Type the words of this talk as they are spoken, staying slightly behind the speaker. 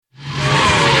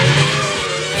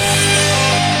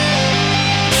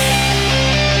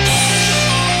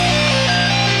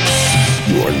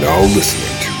now listening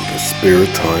to the Spare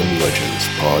Time Legends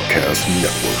Podcast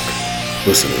Network.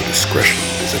 Listener discretion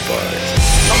is advised.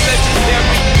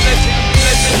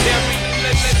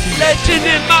 Legend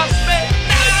in my space.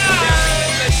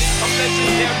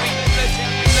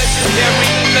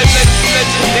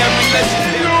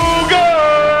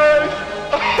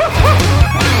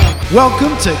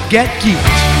 Welcome to Get Geeked.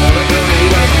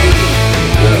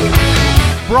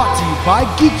 Brought to you by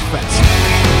GeekFest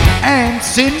and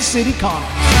Sin City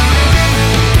Comics.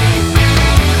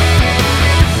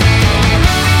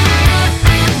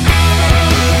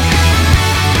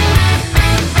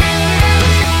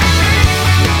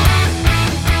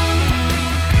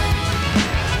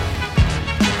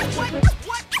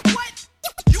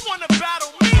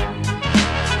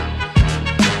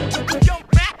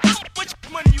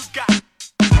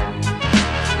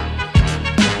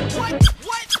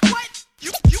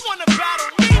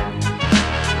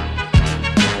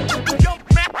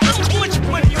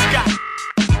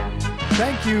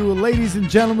 Ladies and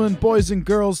gentlemen, boys and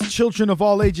girls, children of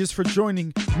all ages, for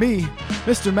joining me,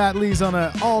 Mr. Matt Lees, on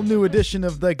an all-new edition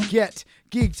of the Get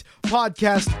Geeked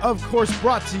podcast, of course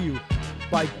brought to you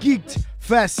by Geeked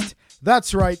Fest.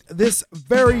 That's right, this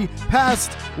very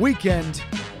past weekend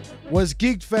was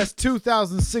Geeked Fest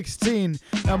 2016,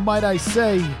 and might I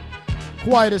say,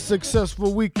 quite a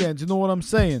successful weekend, you know what I'm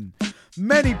saying?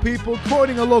 Many people,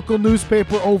 quoting a local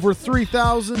newspaper, over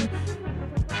 3,000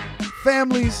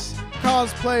 families,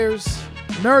 cosplayers,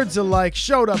 nerds alike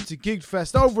showed up to Geek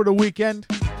Fest over the weekend.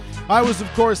 I was,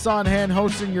 of course, on hand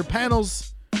hosting your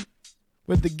panels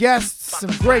with the guests, some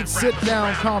great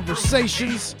sit-down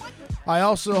conversations. I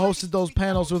also hosted those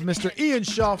panels with Mr. Ian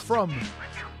Shaw from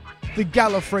the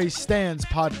Gallifrey Stands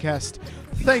podcast.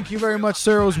 Thank you very much,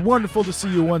 sir. It was wonderful to see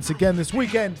you once again this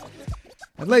weekend.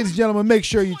 And ladies and gentlemen, make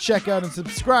sure you check out and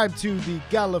subscribe to the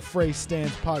Gallifrey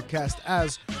Stands podcast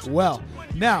as well.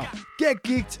 Now, Get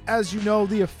Geeked, as you know,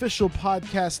 the official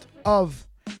podcast of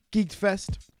Geeked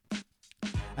Fest.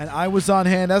 And I was on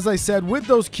hand, as I said, with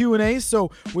those Q&As,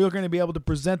 so we're going to be able to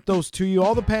present those to you,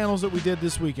 all the panels that we did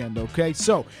this weekend, okay?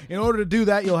 So, in order to do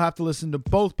that, you'll have to listen to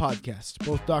both podcasts,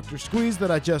 both Dr. Squeeze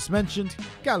that I just mentioned,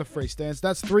 Gallifrey Stands.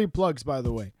 That's 3 plugs, by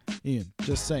the way, Ian,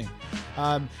 just saying.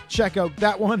 Check out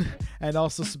that one, and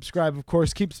also subscribe, of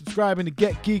course. Keep subscribing to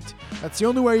Get Geeked. That's the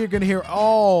only way you're going to hear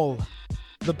all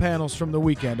the panels from the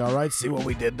weekend, all right? See what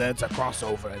we did there? It's a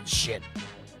crossover and shit.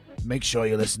 Make sure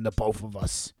you listen to both of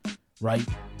us. Right?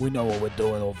 We know what we're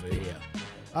doing over here.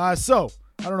 So,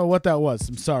 I don't know what that was.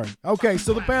 I'm sorry. Okay,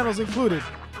 so the panels included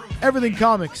Everything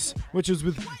Comics, which was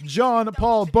with John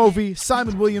Paul Bovey,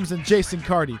 Simon Williams, and Jason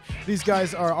Cardy. These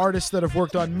guys are artists that have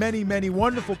worked on many, many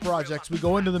wonderful projects. We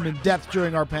go into them in depth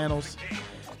during our panels,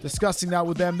 discussing that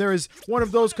with them. There is one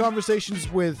of those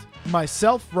conversations with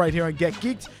myself right here on Get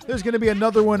Geeked. There's going to be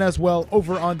another one as well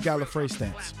over on Gallifrey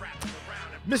Stands.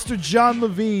 Mr. John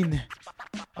Levine,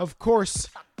 of course,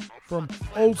 from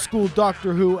old school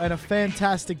Doctor Who, and a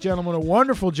fantastic gentleman, a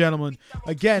wonderful gentleman,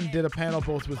 again did a panel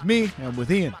both with me and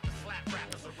with Ian.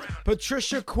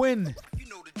 Patricia Quinn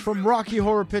from Rocky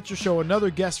Horror Picture Show, another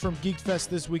guest from Geek Fest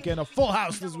this weekend, a full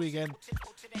house this weekend.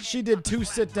 She did 2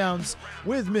 sit-downs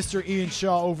with Mr. Ian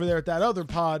Shaw over there at that other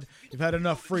pod. You've had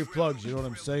enough free plugs, you know what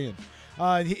I'm saying.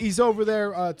 He's over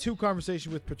there, 2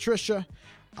 conversations with Patricia.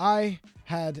 I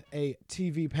had a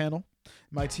TV panel.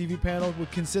 My TV panel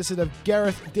consisted of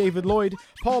Gareth David Lloyd,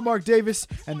 Paul Mark Davis,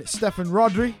 and Stefan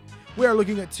Rodri. We are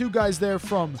looking at 2 guys there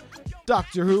from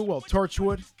Doctor Who, well,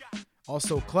 Torchwood,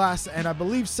 also Class, and I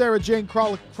believe Sarah Jane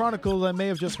Chronicles. I may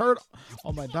have just hurt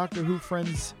all my Doctor Who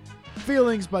friends'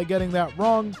 feelings by getting that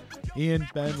wrong. Ian,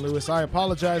 Ben, Lewis, I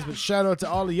apologize, but shout out to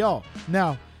all of y'all.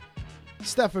 Now,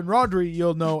 Stefan Rodri,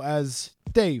 you'll know as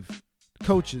Dave,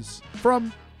 coaches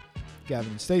from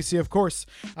Gavin and Stacey, of course,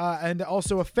 and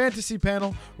also a fantasy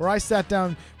panel where I sat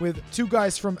down with 2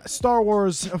 guys from Star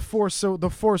Wars The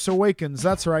Force Awakens.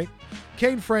 That's right,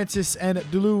 Kane Francis and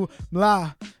Dulu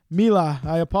Mila.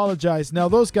 I apologize. Now,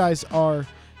 those guys are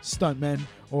stuntmen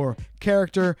or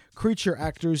character creature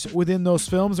actors within those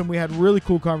films, and we had a really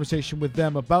cool conversation with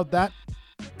them about that.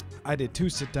 I did 2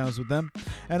 sit-downs with them.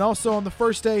 And also on the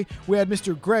first day, we had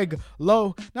Mr. Greg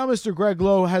Lowe. Now, Mr. Greg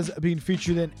Lowe has been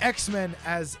featured in X-Men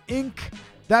as Ink.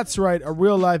 That's right, a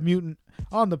real live mutant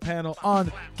on the panel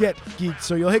on Get Geeked.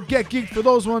 So you'll hit Get Geeked for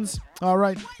those ones. All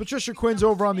right, Patricia Quinn's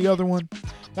over on the other one.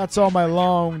 That's all my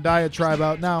long diatribe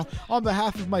out. Now, on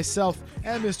behalf of myself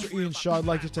and Mr. Ian Shaw, I'd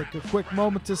like to take a quick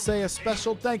moment to say a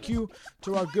special thank you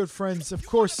to our good friends, of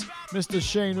course, Mr.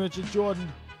 Shane Richard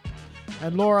Jordan,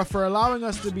 and Laura for allowing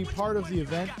us to be part of the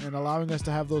event and allowing us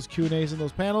to have those Q&As and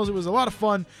those panels. It was a lot of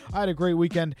fun. I had a great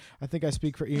weekend. I think I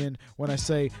speak for Ian when I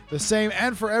say the same,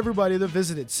 and for everybody that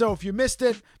visited. So if you missed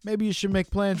it, maybe you should make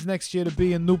plans next year to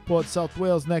be in Newport, South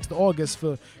Wales next August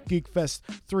for Geek Fest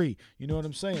 3. You know what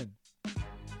I'm saying?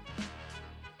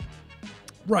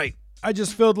 Right. I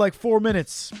just filled like 4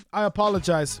 minutes. I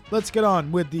apologize. Let's get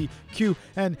on with the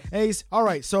Q&As. All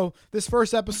right, so this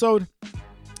first episode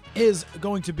is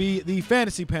going to be the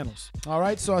fantasy panels. All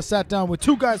right, so I sat down with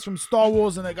 2 guys from Star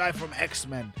Wars and a guy from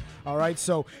X-Men. All right,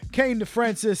 so Kane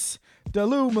DeFrancis,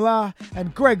 Dalu Mala,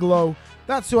 and Greg Lowe.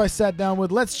 That's who I sat down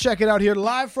with. Let's check it out here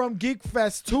live from Geek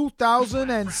Fest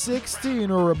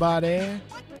 2016, everybody.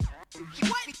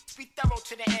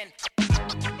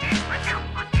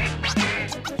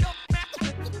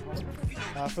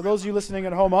 For those of you listening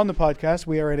at home on the podcast,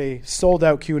 we are at a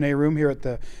sold-out Q&A room here at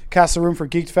the Castle Room for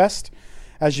Geek Fest.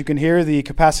 As you can hear, the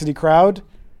capacity crowd.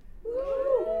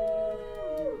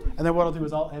 And then what I'll do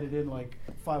is I'll edit in like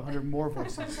 500 more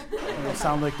voices. And it'll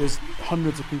sound like there's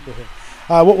hundreds of people here.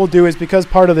 What we'll do is, because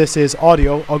part of this is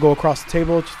audio, I'll go across the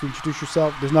table, just introduce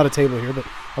yourself. There's not a table here, but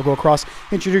I'll go across,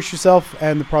 introduce yourself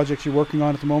and the projects you're working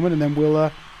on at the moment, and then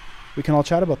we can all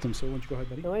chat about them. So why don't you go ahead,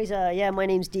 buddy? No worries. My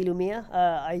name's D. Lumia.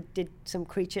 I did some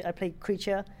Creature. I played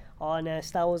Creature on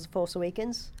Star Wars: The Force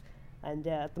Awakens, and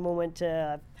at the moment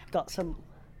I've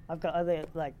got other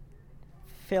like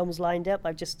films lined up.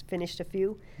 I've just finished a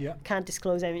few. Yeah. Can't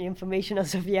disclose any information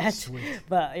as of yet. Sweet.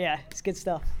 But yeah, it's good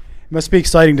stuff. It must be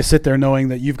exciting to sit there knowing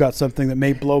that you've got something that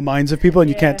may blow minds of people and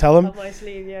you can't tell them. Up my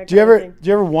sleeve, yeah. Do you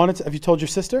ever want it? Have you told your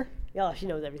sister? Yeah, she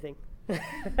knows everything.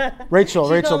 Rachel,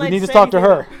 we need to talk to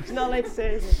her. She's not allowed to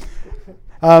say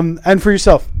anything. And for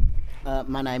yourself?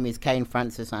 My name is Kane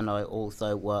Francis, and I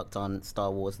also worked on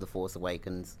Star Wars: The Force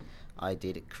Awakens. I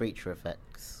did creature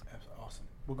effects. That's awesome.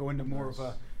 We'll go into more of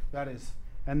that is.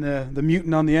 And the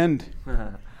mutant on the end.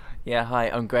 Yeah, hi,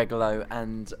 I'm Greg Lowe,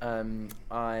 and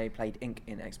I played Ink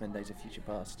in X-Men Days of Future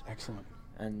Past. Excellent.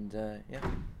 And yeah.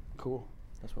 Cool.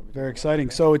 That's what we're Very exciting.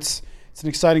 So it's an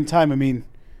exciting time. I mean,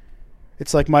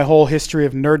 it's like my whole history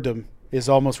of nerddom is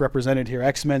almost represented here.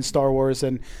 X-Men, Star Wars,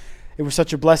 and it was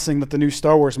such a blessing that the new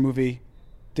Star Wars movie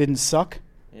didn't suck.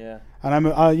 Yeah. And I'm,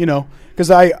 because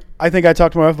I think I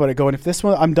talked to my wife about it, going, if this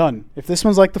one, I'm done. If this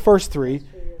one's like the first 3,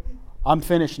 I'm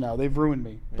finished now. They've ruined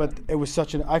me. Yeah. But it was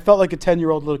I felt like a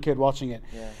 10-year-old little kid watching it.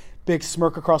 Yeah. Big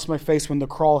smirk across my face when the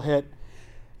crawl hit.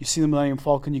 You see the Millennium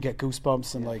Falcon, you get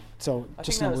goosebumps, and I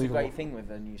just think that was a great thing with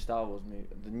the new Star Wars movie,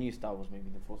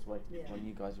 The Force Awakens, when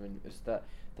you guys were in, was that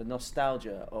the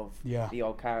nostalgia of the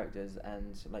old characters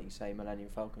and, like you say, Millennium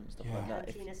Falcon and stuff like that.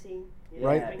 Cantina scene.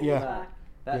 Right? Yeah.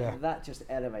 That just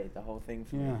elevated the whole thing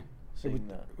for me. It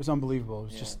was unbelievable.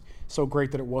 It was just so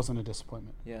great that it wasn't a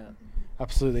disappointment. Yeah.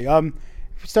 Absolutely.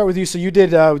 Start with you. So you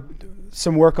did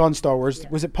some work on Star Wars. Yeah.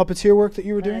 Was it puppeteer work that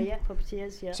you were doing? Yeah,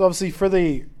 puppeteers, yeah. So obviously for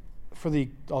the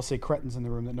I'll say cretins in the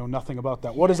room that know nothing about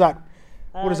that. What does that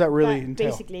really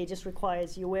entail? Basically, it just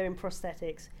requires you're wearing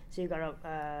prosthetics. So you got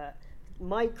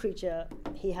my creature,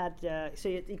 he had so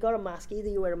you got a mask. Either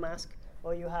you wear a mask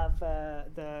or you have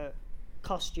the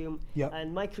costume. Yep.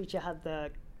 And my creature had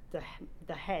the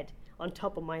head on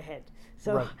top of my head.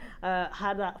 So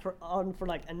had that for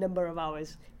like a number of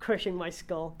hours, crushing my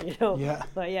skull, Yeah.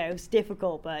 But yeah, it was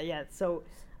difficult. But yeah, so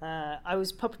I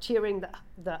was puppeteering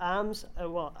the arms.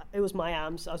 It was my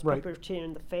arms. I was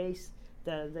puppeteering the face,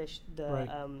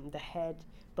 the head,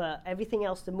 but everything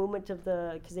else, the movement of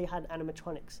because they had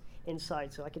animatronics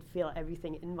inside, so I could feel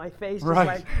everything in my face, just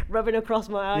like rubbing across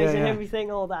my eyes and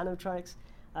everything, all the animatronics.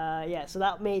 So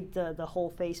that made the whole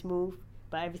face move.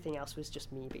 But everything else was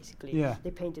just me, basically. Yeah.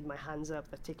 They painted my hands up.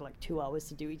 That took like 2 hours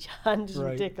to do each hand. It's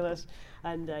ridiculous.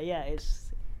 And I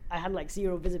had like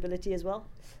zero visibility as well,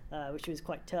 which was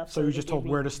quite tough. So you were just told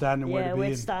where to stand and where to be. Yeah, where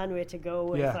to stand, where to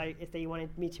go. Yeah. If they wanted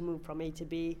me to move from A to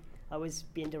B, I was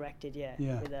being directed,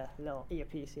 with a little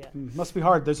earpiece, Must be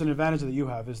hard. There's an advantage that you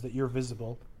have, is that you're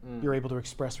visible. You're able to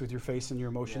express with your face and your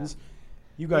emotions. Yeah.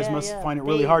 You guys must find it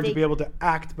really hard to be able to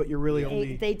act, but you're really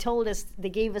only... They told us, they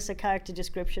gave us a character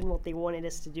description, what they wanted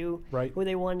us to do, who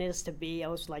they wanted us to be. I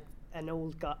was like an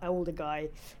older guy,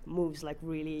 moves like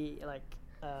really,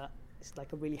 it's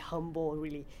like a really humble,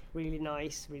 really, really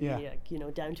nice, really,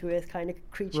 down to earth kind of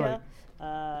creature.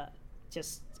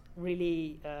 Just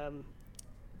really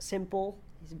simple,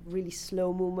 really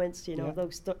slow movements,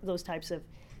 those types of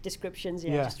descriptions.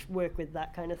 Yeah, just work with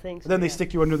that kind of thing. So, then they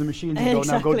stick you under the machines and go,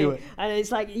 now go do it. And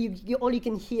it's like you all you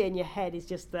can hear in your head is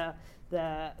just the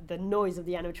noise of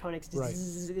the animatronics,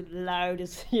 just loud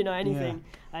as anything,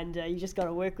 and you just got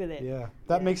to work with it. Yeah,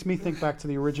 that makes me think back to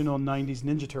the original '90s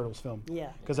Ninja Turtles film.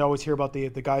 Yeah, because I always hear about the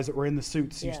guys that were in the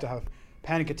suits used to have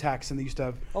panic attacks and they used to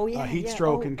have heat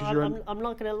stroke. And I'm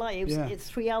not gonna lie, it's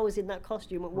 3 hours in that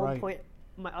costume. At one point,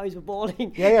 my eyes were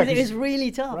balding. Yeah, it was really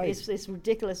tough. It's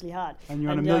ridiculously hard. And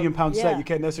you're on a £1 million set. You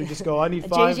can't necessarily just go, I need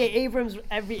 5. J.J. Abrams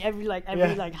every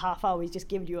half hour, he's just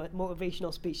giving you a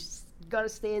motivational speech. Got to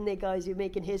stay in there, guys. You're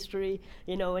making history,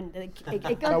 and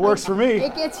that works for me.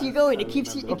 It gets you going. It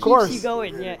keeps you. Keeps you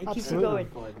going. Yeah, it keeps you going.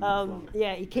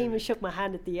 He came and shook my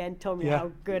hand at the end, told me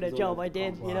how good a job I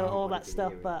did. All that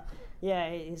stuff. But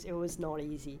it was not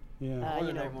easy. Yeah, I want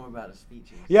to know more about the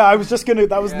speeches. Yeah, I was just gonna.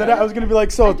 I was gonna be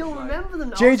like, so. I don't remember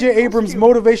them. J.J. Abrams'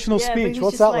 motivational speech.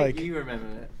 What's that like? You remember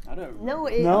it? I don't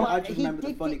remember. No, I just remember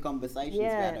the funny conversations we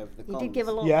had over the comms. He did give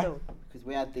a lot. Though. Because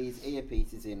we had these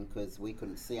earpieces in because we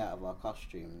couldn't see out of our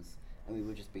costumes and we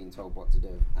were just being told what to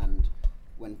do. And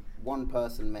when one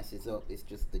person messes up, it's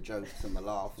just the jokes and the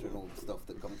laughter and all the stuff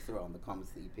that comes through on the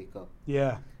comms that you pick up.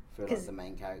 Yeah. For like the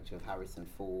main character of Harrison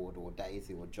Ford or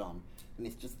Daisy or John. And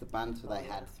it's just the banter they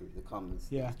had through the comms.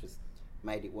 Yeah. It's just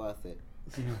made it worth it.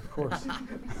 Yeah, of course.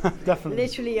 Definitely.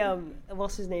 Literally,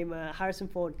 what's his name? Harrison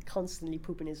Ford constantly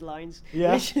pooping his lines.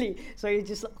 Yeah. Literally. So he's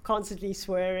just constantly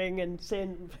swearing and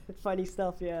saying funny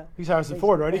stuff, yeah. He's Harrison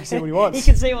Ford, right? He can say what he wants. He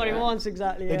can say what he wants,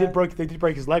 exactly. They did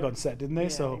break his leg on set, didn't they? Yeah,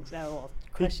 so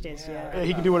crushed it,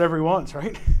 he can do whatever he wants,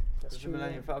 right? That's the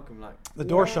Millennium Falcon, like the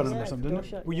door shut on him or something,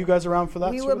 didn't it? Were you guys around for that?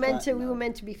 We were meant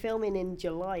to be filming in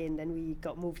July, and then we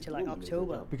got moved to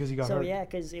October because he got hurt. So yeah,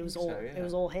 because it was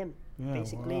all him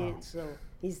basically. Wow. So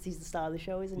he's the star of the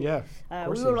show, isn't he? Yeah.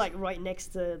 We were like right next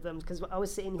to them because I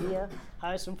was sitting here.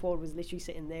 Harrison Ford was literally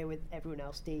sitting there with everyone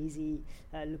else: Daisy,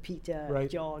 Lupita,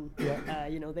 John. Yeah.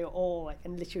 They were all like,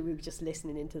 and literally we were just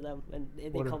listening into them and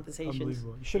their conversations.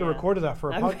 Unbelievable. You should have recorded that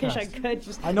for a podcast. I wish I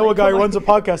could. I know a guy who runs a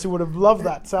podcast who would have loved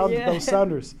that sound. Those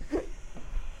sounders.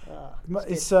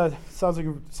 It sounds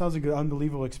like an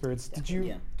unbelievable experience. Did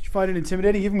you find it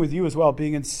intimidating, even with you as well,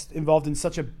 being involved in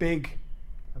such a big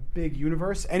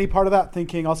universe? Any part of that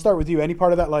thinking? I'll start with you. Any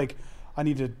part of that like, I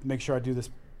need to make sure I do this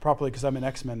properly because I'm in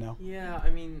X-Men now? Yeah, I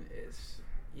mean,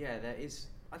 there is.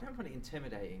 I don't find it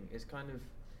intimidating. It's kind of.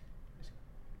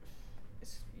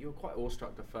 You're quite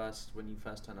awestruck when you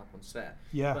first turn up on set.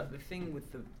 Yeah. But the thing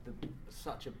with the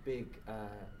such a big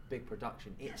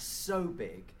production, it's so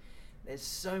big. There's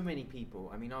so many people.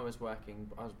 I mean, I was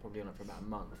probably on it for about a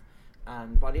month.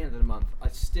 And by the end of the month, I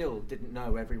still didn't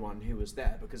know everyone who was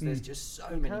there because there's just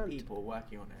so many people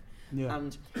working on it. Yeah.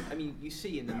 And I mean, you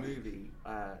see in the movie,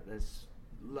 there's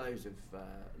loads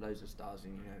of stars,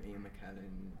 and Ian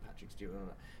McKellen, Patrick Stewart, and all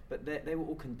that. But they were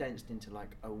all condensed into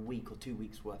like a week or 2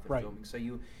 weeks worth of filming. So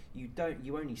you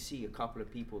only see a couple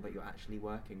of people that you're actually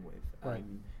working with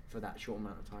for that short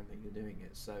amount of time that you're doing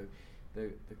it. So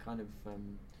the kind of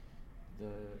the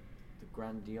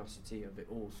grandiosity of it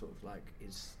all sort of like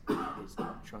is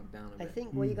shrunk down a bit. I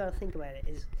think what you got to think about it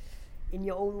is, in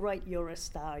your own right, you're a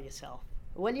star yourself.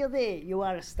 When you're there, you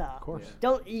are a star. Of course.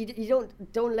 Yeah.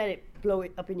 Don't let it blow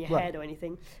it up in your head or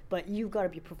anything. But you've got to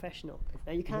be professional.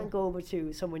 Now you can't go over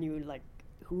to someone you like,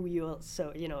 who you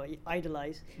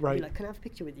idolize. Right. Be like, can I have a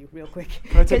picture with you, real quick?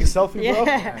 Can I take a selfie, bro?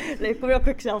 Yeah, like real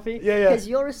quick selfie. Yeah. Because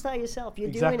you're a star yourself. You're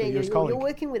doing it. You're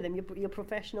working with them. You're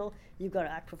professional. You've got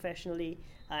to act professionally,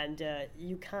 and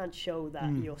you can't show that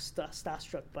you're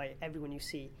starstruck by everyone you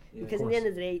see. Yeah, because at the end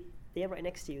of the day, they're right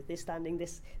next to you. They're standing.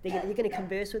 You're going to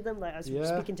converse with them. Like I was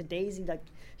speaking to Daisy, like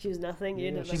she was nothing.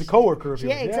 Yeah. She's a coworker of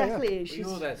yours. Yeah, exactly. Yeah.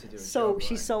 She's there to do job,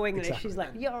 she's so English. Exactly. She's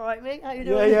like, "You all right, mate? How you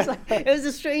doing?" Yeah. Like, it was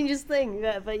the strangest thing.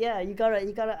 Yeah, but yeah, you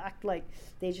gotta act like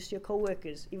they're just your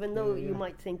coworkers, even though you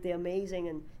might think they're amazing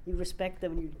and you respect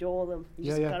them and you adore them. You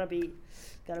just gotta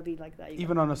be like that.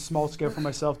 Even on a small scale for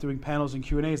myself, doing panels and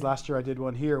Q&As. Last year, I did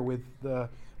one here with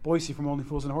Boise from Only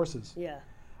Fools and Horses. Yeah.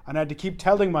 And I had to keep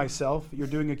telling myself, you're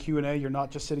doing a Q&A, you're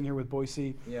not just sitting here with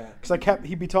Boise. Yeah. Because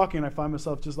he'd be talking and I find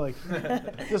myself just like,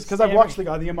 just because I've watched the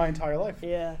guy my entire life.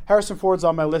 Yeah. Harrison Ford's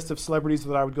on my list of celebrities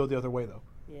that I would go the other way, though.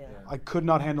 Yeah. I could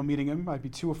not handle meeting him. I'd be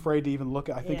too afraid to even look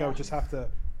at. I think I would just have to,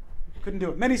 couldn't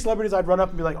do it. Many celebrities I'd run up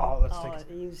and be like, let's take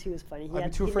it. He was funny. I'd be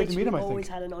too afraid to meet him, I think. He always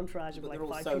had an entourage of like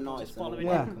 5 so people just following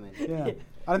him. Yeah.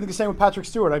 I think the same with Patrick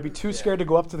Stewart. I'd be too scared to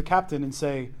go up to the captain and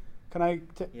say, can I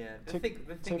the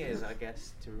thing is, I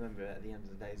guess, to remember at the end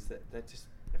of the day is that they're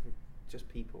just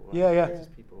people. Right? Yeah. They're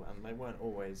just people, and they weren't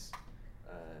always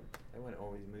they weren't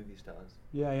always movie stars.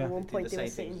 Yeah. At one point they were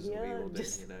sitting here,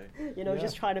 just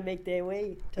just trying to make their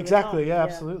way to exactly. the top.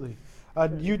 Absolutely.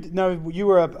 You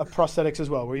were a prosthetics as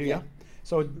well, were you? Yeah.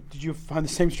 So did you find the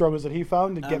same struggles that he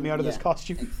found to get me out of this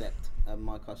costume? Except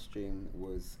my costume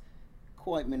was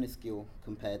quite minuscule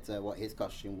compared to what his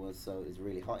costume was, so it was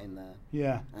really hot in there.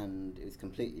 Yeah. And it was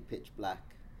completely pitch black.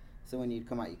 So when you'd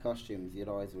come out your costumes,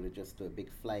 your eyes would have just do a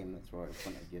big flame that's right in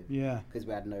front of you. Yeah. Because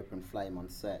we had an open flame on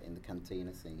set in the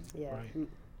cantina scene. Yeah. Right.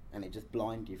 And it just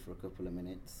blind you for a couple of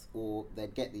minutes. Or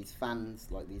they'd get these fans,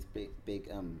 like these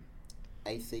big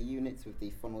AC units with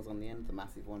these funnels on the end, the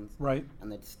massive ones. Right.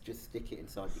 And they'd just stick it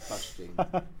inside your costume,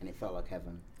 and it felt like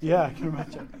heaven. Yeah, I can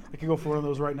imagine. I could go for one of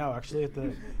those right now, actually,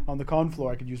 on the con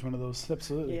floor. I could use one of those,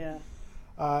 absolutely.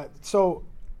 Yeah. So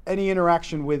any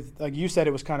interaction with, like you said,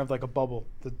 it was kind of like a bubble.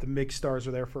 The big stars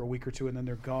are there for a week or two and then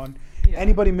they're gone. Yeah.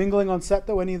 Anybody mingling on set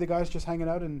though? Any of the guys just hanging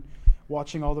out and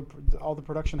watching all the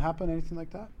production happen? Anything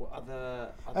like that?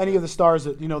 Well, any of the stars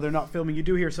that they're not filming? You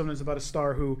do hear sometimes about a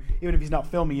star who, even if he's not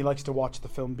filming, he likes to watch the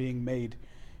film being made.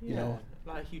 You know,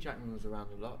 like Hugh Jackman was around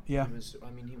a lot. Yeah.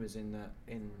 He was in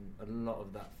a lot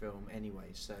of that film anyway.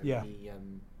 So yeah.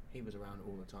 He was around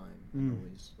all the time, and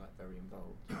always like very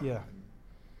involved. Yeah.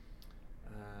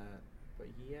 But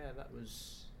that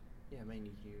was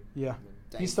mainly Hugh. Yeah,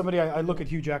 he's somebody I look at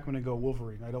Hugh Jackman and go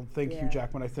Wolverine. I don't think Hugh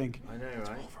Jackman. I think I know,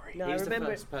 right? Wolverine. No, he's I remember.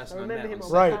 The first person I remember met him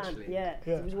on right. Pan. Yeah,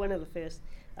 he was one of the first.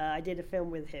 I did a film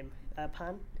with him,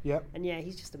 Pan. Yeah. And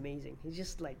he's just amazing. He's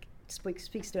just like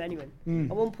speaks to anyone.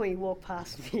 At one point, he walked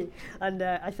past me, and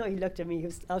I thought he looked at me.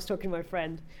 I was talking to my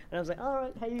friend, and I was like, "All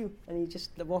right, how you?" And he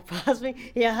just walked past me.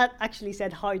 He had actually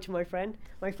said hi to my friend.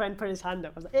 My friend put his hand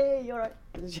up. I was like, "Hey, you all right?"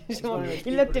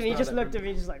 He looked at me, just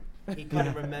like. He kind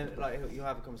of remember, like you'll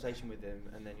have a conversation with him,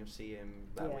 and then you'll see him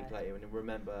that week later, and he'll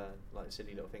remember like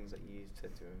silly little things that you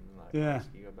said to him, like ask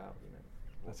you about,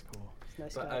 That's cool.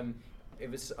 Nice but guy. it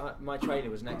was my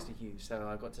trailer was next to Hugh, so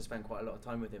I got to spend quite a lot of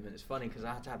time with him, and it's funny because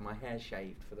I had to have my hair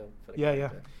shaved for the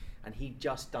character, and he'd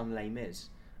just done Les Mis,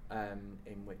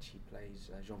 in which he plays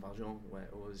Jean Valjean, where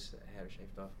all his hair is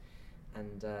shaved off.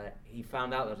 And he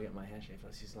found out that I was getting my hair shaved.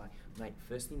 He's like, mate,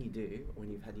 first thing you do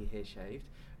when you've had your hair shaved,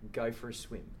 go for a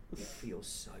swim. It feels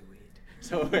so weird.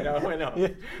 So I went off,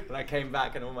 and I came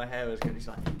back, and all my hair was good. He's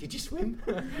like, did you swim?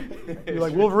 You're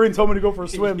like, Wolverine told me to go for a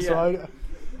swim, so I...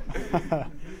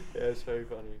 Yeah, it's very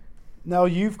funny. Now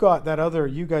you've got that other.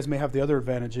 You guys may have the other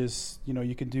advantages.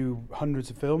 You can do hundreds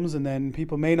of films, and then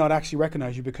people may not actually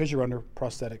recognize you because you're under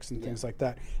prosthetics and things like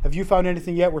that. Have you found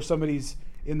anything yet where somebody's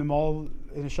in the mall,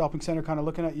 in a shopping center, kind of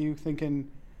looking at you, thinking,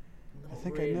 "I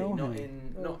think I know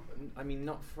him"?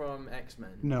 Not from X-Men.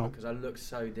 No, because I look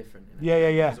so different.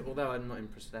 Yeah. Although I'm not in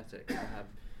prosthetics,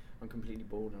 I'm completely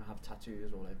bald and I have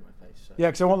tattoos all over my face. So. Yeah,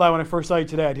 because I won't lie, when I first saw you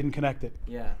today, I didn't connect it.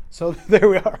 Yeah. So there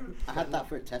we are. I had that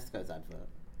for a Tesco's advert.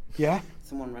 Yeah?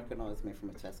 Someone recognised me from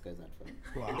a Tesco's advert.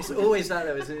 Wow. It's always that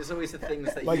though, isn't it? It's always the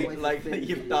things that that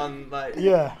you've done,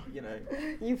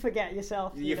 You forget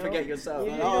yourself. You forget yourself.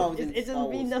 It doesn't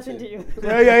mean nothing to you.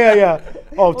 Yeah.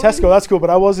 Oh, Tesco, that's cool, but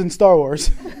I was in Star Wars.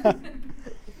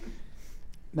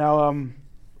 Now,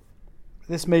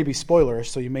 this may be spoilerish,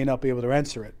 so you may not be able to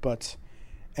answer it, but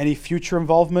any future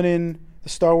involvement in the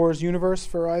Star Wars universe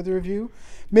for either of you?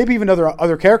 Maybe even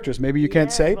other characters. Maybe you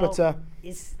can't say, but...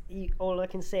 all I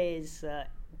can say is...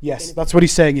 yes, that's what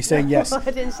he's saying. He's saying yes. I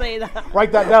didn't say that.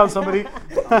 Write that down, somebody.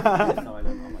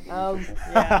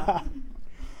 Yeah.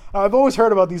 I've always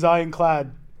heard about these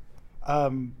ironclad...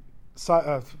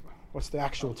 what's the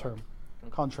actual term?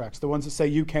 Contracts, the ones that say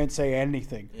you can't say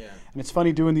anything. Yeah. And it's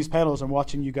funny doing these panels and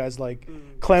watching you guys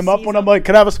clam up when I'm like,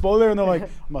 can I have a spoiler? And they're like, I'm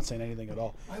not saying anything at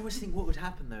all. I always think what would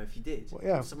happen though if you did. Well,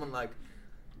 yeah. Someone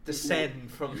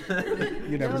descend from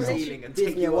you never know. ceiling and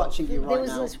take you watching you right now. There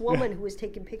was this woman who was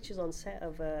taking pictures on set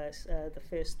of the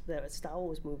Star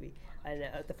Wars movie and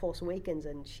The Force Awakens,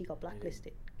 and she got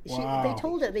blacklisted. Wow. They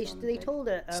told her. They told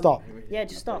her. Stop. Yeah,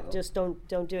 just stop. Just don't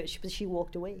do it. She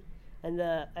walked away. And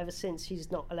ever since, she's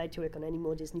not allowed to work on any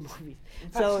more Disney movies.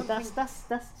 So that's scary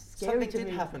something to me. Something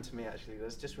did happen to me actually.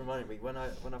 That's just reminded me when I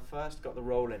first got the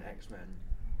role in X-Men,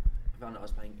 I found out I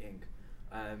was playing Ink.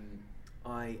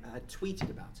 I had tweeted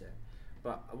about it,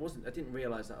 but I didn't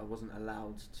realise that I wasn't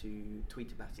allowed to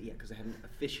tweet about it yet because they hadn't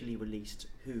officially released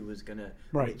who was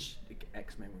which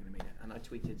X-Men were gonna be in it. And I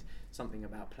tweeted something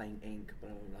about playing Ink,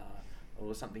 blah blah blah,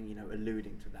 or something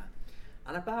alluding to that.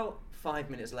 And about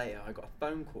 5 minutes later, I got a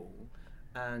phone call,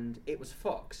 and it was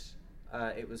Fox.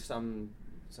 It was someone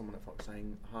at Fox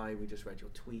saying, "Hi, we just read your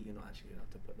tweet. You're not actually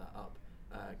allowed to put that up.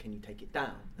 Can you take it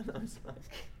down?" And I was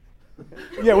like,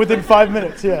 Yeah, within 5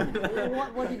 minutes, yeah.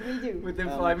 What did we do? Within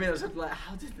 5 minutes, I'm like,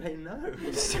 how did they know?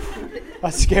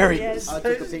 That's scary. Yes.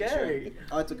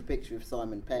 I took a picture of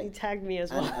Simon Pegg. He tagged me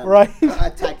as well. And, Right. I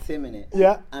tagged him in it.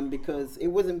 Yeah. And because it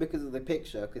wasn't because of the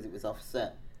picture, because it was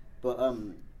offset, but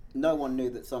no one knew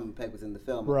that Simon Pegg was in the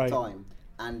film at the time.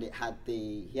 And he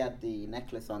had the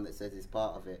necklace on that says he's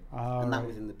part of it, and that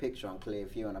was in the picture on Clear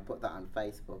View, and I put that on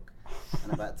Facebook.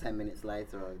 And about 10 minutes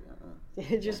later,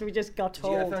 we just got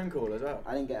told. Did you get a phone call as well?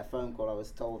 I didn't get a phone call. I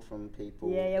was told from people.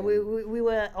 Yeah. We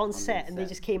were on set, and they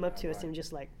just came up to us and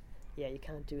just like, yeah, you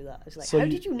can't do that. It's like, So how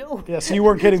you- did you know? Yeah, so you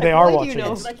weren't kidding. They are watching.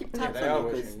 know? Us. Like it Yeah, tagged they are me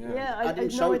because watching, Yeah, I I didn't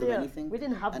had show no them idea. anything. We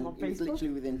didn't have them and on it was Facebook.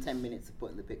 literally within 10 minutes of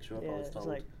putting the picture up. I was It's told.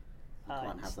 like,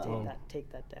 can't have that take on.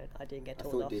 take that down. I didn't get I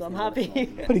told thought off, so Disney I'm would have happy.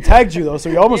 told me. But he tagged you though, so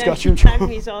he almost got you in He tagged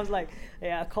trouble. me, so I was like,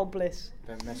 yeah, accomplice.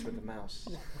 Don't mess with the mouse.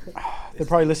 They're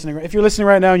probably listening. If you're listening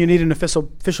right now and you need an official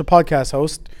podcast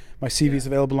host, my CV is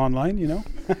available online. You know,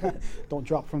 don't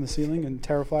drop from the ceiling and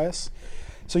terrify us.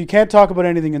 So you can't talk about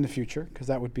anything in the future because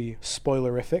that would be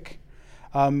spoilerific.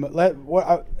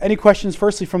 Any questions?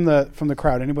 Firstly, from the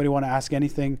crowd. Anybody want to ask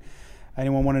anything?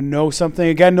 Anyone want to know something?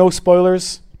 Again, no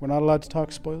spoilers. We're not allowed to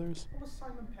talk spoilers. What was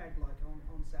Simon Pegg like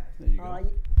on set? There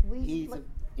you go.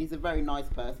 He's a very nice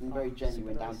person, very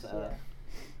genuine, super down nice, to earth.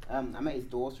 I met his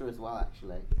daughter as well,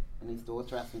 actually, and his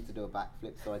daughter asked me to do a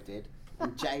backflip, so I did.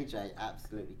 And JJ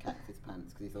absolutely cacked his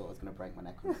pants because he thought I was going to break my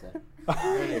neck on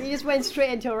set. He just went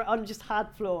straight into on just hard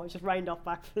floor, just round off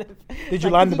backflip. Did you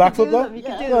land the backflip though? You Yeah.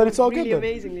 could do Yeah, them it's all really good then.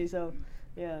 amazingly. So,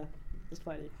 yeah, it's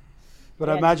funny. But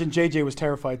I Yeah. imagine JJ was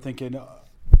terrified, thinking,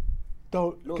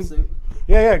 "Don't." Lawsuit.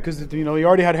 Yeah, because you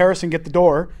already had Harrison get the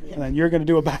door, and then you're going to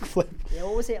do a backflip. Yeah,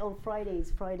 what was it on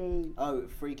Fridays? Freaky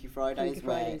Freaky Fridays,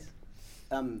 Fridays.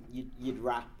 where you'd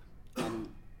rap, and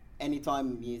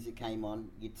anytime music came on,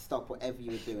 you'd stop whatever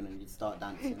you were doing and you'd start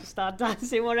dancing. Start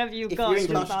dancing, whatever you If got. you're in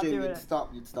just start costume, doing you'd it.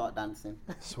 you'd start dancing.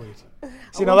 Sweet. See,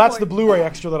 At now one that's the point- Blu-ray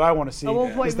extra that I want to see. At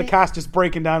one point Is the me- cast just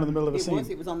breaking down in the middle of a scene?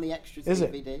 It was on the extras Is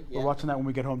it? DVD. We're Yeah. watching that when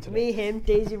we get home today. Me, him,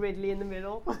 Daisy Ridley in the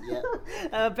middle.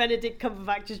 Yeah. Benedict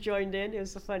Cumberbatch just joined in. It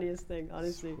was the funniest thing,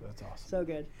 honestly. That's awesome. So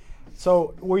good.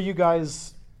 So, were you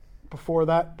guys before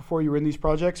you were in these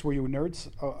projects? Were you nerds?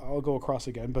 I'll go across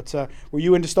again. But were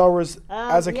you into Star Wars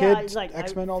as a kid? It's like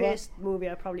X-Men, my all that. first movie,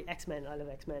 I probably X-Men. I love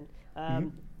X-Men.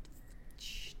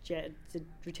 The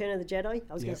Return of the Jedi.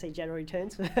 I was Yeah. going to say Jedi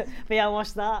Returns, but yeah, I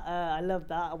watched that. I loved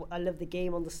that. I loved the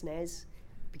game on the SNES.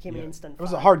 Became an instant. It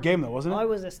was a fan. hard game though, wasn't I it?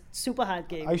 was a super hard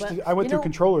game. I went you through know,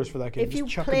 controllers for that game. If just you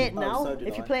chucking play it them. now, so did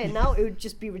if you I. play it now, it would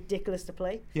just be ridiculous to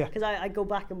play. Yeah. Because I go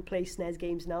back and play SNES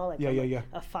games now. Like Yeah, I'm yeah.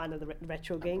 a fan of the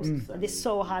retro games, Mm. and this is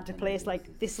so hard to play. It's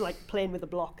like this is like playing with a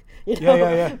block. You Yeah, know?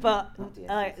 yeah, yeah. But Not the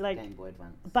like Game Boy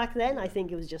Advance. back then, I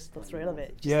think it was just the thrill of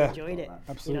it. Just Yeah. enjoyed it.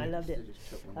 Absolutely. You know, I loved it. Just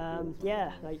chuck them on the wall.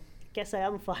 Yeah, like guess I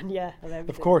am a fan. Yeah, of everything.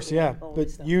 Of course, yeah. all But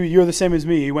this stuff. you're the same as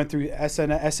me. You went through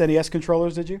SNES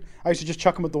controllers, did you? I used to just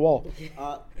chuck them at the wall.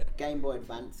 Game Boy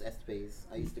Advance SPs.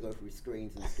 I used to go through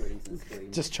screens and screens and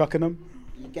screens. Just chucking them.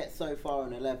 You get so far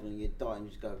on a level and you die and you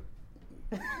just go.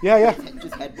 Yeah, yeah.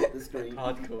 Just headbutt the screen.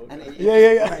 Hardcore. And it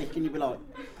Yeah. break and you be like,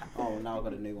 oh, now I've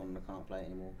got a new one and I can't play it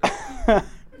anymore.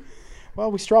 Well,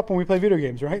 we strap when we play video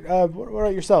games, right? What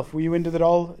about yourself? Were you into that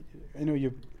all? I know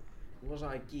you. Was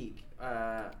I a geek?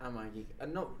 Am I a geek?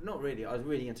 Not really. I was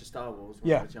really into Star Wars when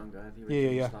Yeah. I was younger. The Yeah, yeah,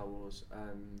 original yeah. Star Wars.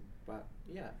 But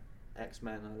yeah,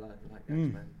 X-Men. I like Mm.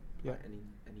 X-Men. Yeah. Like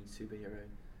any superhero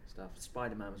stuff.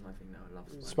 Spider-Man was my thing. Now I love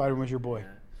Spider-Man. Spider-Man was your boy. Yeah.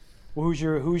 Well,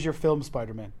 who's your film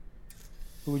Spider-Man?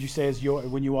 Who would you say is your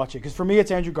when you watch it? Because for me,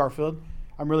 it's Andrew Garfield.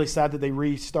 I'm really sad that they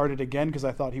restarted again because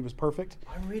I thought he was perfect.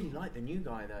 I really like the new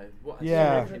guy though. What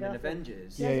Yeah. I saw him in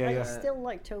Avengers. Yeah, yeah, I yeah. still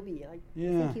like Toby. I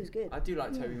Yeah. think he was good. I do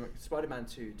like Spider-Man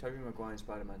 2. Tobey Maguire and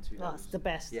Spider-Man 2. that That's was- the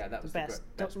best. Yeah, that was the the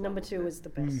best. best one, Number wasn't 2 it? was the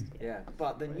best. Yeah,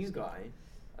 but the new guy,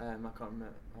 I can't remember.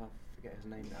 I forget his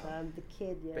name now. The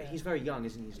kid, yeah. But he's very young,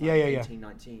 isn't he? He's Yeah, like yeah, yeah. 18,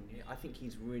 19. I think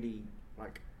he's really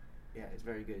like, yeah, it's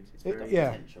very good. It's It- very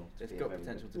yeah. Potential to It's be got very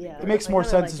potential good. to be. Yeah. It great. makes I more kinda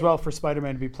sense like as it. well for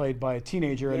Spider-Man to be played by a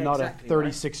teenager and Yeah, not exactly, a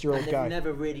 36-year-old right? And guy. they've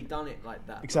never really done it like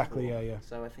that. Exactly, before. yeah.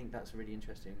 So I think that's a really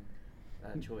interesting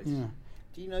choice. Yeah.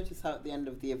 Do you notice how at the end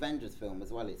of the Avengers film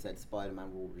as well it said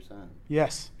Spider-Man will return?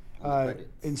 Yes. On the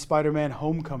credits. In Spider-Man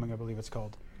Homecoming, I believe it's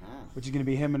called, which is going to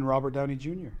be him and Robert Downey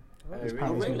Jr. Oh, His really?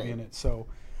 partner's going to be Really? in it. So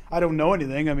I don't know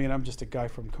anything. I mean, I'm just a guy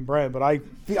from Cambrai, but I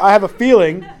have a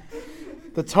feeling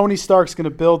that Tony Stark's going to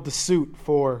build the suit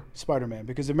for Spider-Man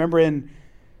because remember in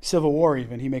Civil War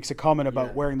even he makes a comment about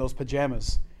Yeah. wearing those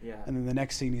pajamas. Yeah. And then the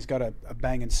next scene he's got a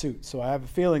banging suit. So I have a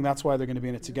feeling that's why they're going to be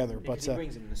in it together. Because But he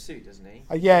brings him in the suit, doesn't he?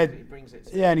 yeah, He brings it.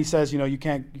 yeah, and he says, you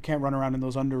can't run around in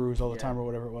those underoos all the Yeah. time or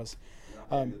whatever it was. At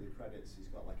the end of the credits, he's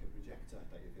got like a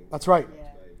That's right. Yeah.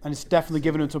 And it's definitely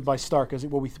given to him by Stark, as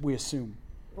we assume.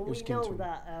 But we know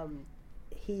that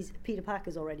Peter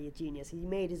Parker's already a genius. He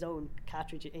made his own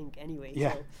cartridge of ink anyway.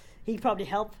 Yeah. So he probably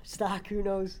helped Stark. Who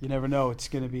knows? You never know. It's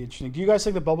going to be interesting. Do you guys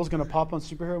think the bubble's going to pop on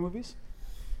superhero movies?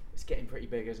 It's getting pretty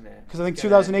big, isn't it? Because I think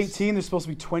 2018 there's supposed to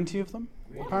be 20 of them,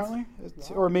 apparently,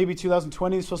 or maybe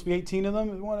 2020 there's supposed to be 18 of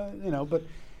them. But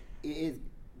it is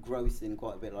grossing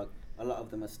quite a bit. Like a lot of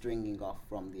them are stringing off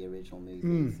from the original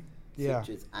movies. Such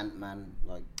as Ant-Man,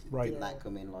 didn't that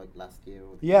come in last year?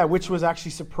 Which was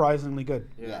actually surprisingly good.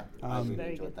 Yeah, I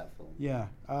really enjoyed that film. Yeah,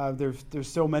 there's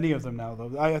so many of them now,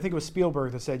 though. I think it was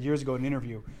Spielberg that said years ago in an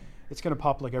interview, it's going to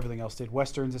pop like everything else did.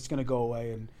 Westerns, it's going to go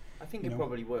away, and I think it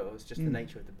probably will. It's just the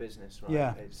nature of the business, right?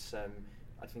 Yeah. It's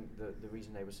I think the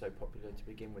reason they were so popular to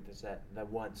begin with is that there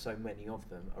weren't so many of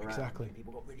them around. Exactly.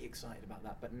 People got really excited about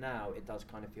that, but now it does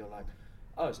kind of feel like,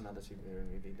 oh, it's another superhero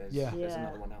movie. There's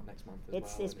another one out next month as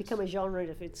well. It's become a genre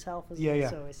of itself as well. Yeah.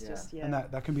 So it's just And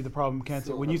that can be the problem, can't it?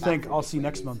 Sort When of you a think battle I'll see between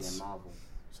next DC month's. and Marvel.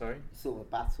 Sorry? It's sort of a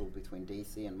battle between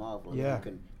DC and Marvel. Yeah. You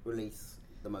can release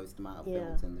the most amount of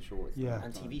films in the shortest amount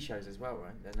And of time. TV shows as well,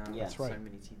 right? There now That's so right.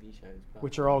 many TV shows.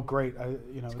 Which are all great.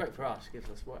 It's great for us. Gives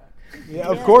us work. Yeah,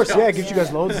 of course. Yeah, it gives you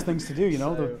guys loads of things to do.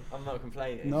 So I'm not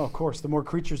complaining. No, of course. The more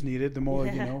creatures needed, the more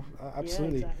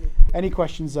absolutely. Yeah, exactly. Any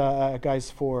questions,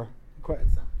 guys?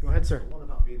 Go ahead, sir. What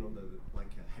about being on the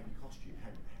heavy costume,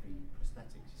 heavy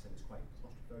prosthetics? You said it's quite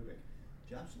claustrophobic. Do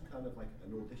you have some kind of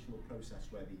an auditional process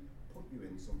where they put you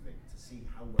in something to see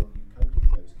how well you cope in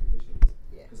those conditions?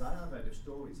 Because I have heard of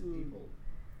stories of people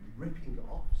ripping it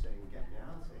off, saying, "Get me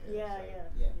out of here."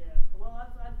 Yeah. Well,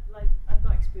 I've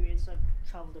got experience. I've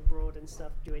travelled abroad and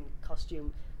stuff doing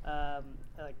costume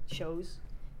shows.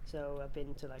 So I've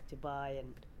been to Dubai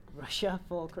and Russia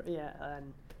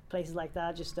and places like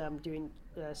that. Just doing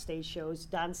stage shows,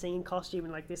 dancing in costume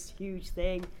and this huge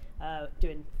thing,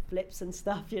 doing flips and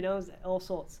stuff. All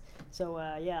sorts. So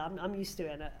I'm used to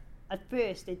it. And at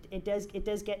first, it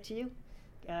does get to you,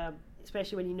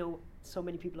 especially when you know so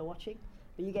many people are watching.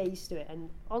 But you get used to it, and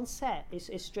on set it's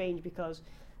strange because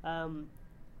you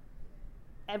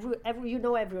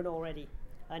know everyone already,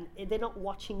 and they're not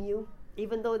watching you,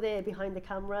 even though they're behind the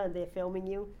camera and they're filming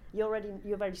you.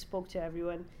 You've already spoke to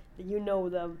everyone, you know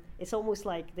them. It's almost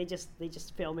like they just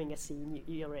filming a scene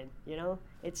you're in.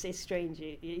 It's strange.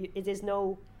 There's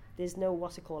no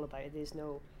what's it called about it. There's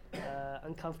no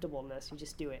uncomfortableness. You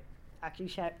just do it.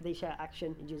 Actually, they shout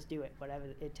action. You just do it, whatever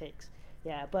it takes.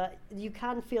 Yeah, but you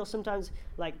can feel sometimes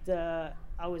I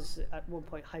was at one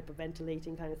point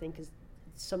hyperventilating kind of thing because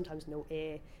sometimes no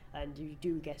air and you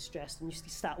do get stressed and you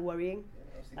start worrying.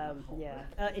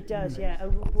 It does. Yeah,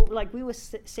 and we were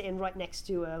sitting right next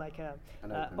to an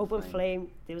open flame.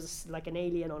 There was an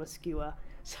alien on a skewer.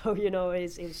 So it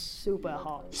was super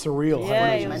hot. Surreal.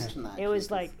 Yeah, it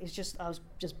was I was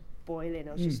just boiling.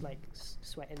 I was just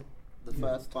sweating. The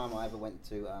first time I ever went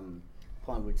to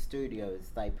Pinewood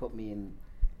Studios, they put me in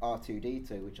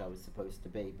R2-D2, which I was supposed to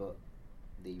be, but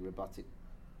the robotic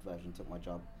version took my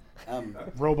job.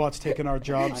 Robots taking our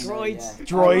jobs.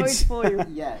 Droids for you.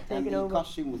 Yeah, and the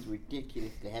costume was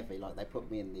ridiculously heavy. They put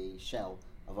me in the shell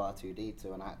of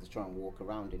R2-D2, and I had to try and walk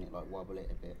around in it, wobble it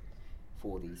a bit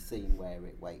for the scene where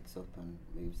it wakes up and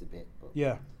moves a bit. But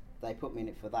they put me in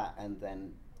it for that, and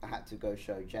then I had to go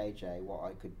show JJ what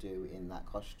I could do in that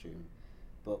costume.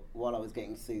 But while I was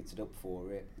getting suited up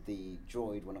for it, the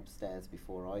droid went upstairs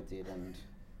before I did and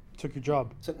took your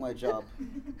job. Took my job.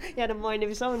 He had a mind of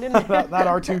his own, didn't he? that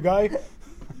R2 guy.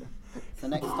 So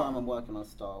next time I'm working on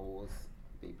Star Wars,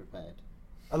 be prepared.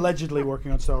 Allegedly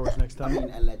working on Star Wars next time. I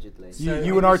mean, allegedly. So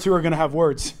you and R2 are going to have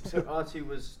words. So R2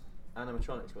 was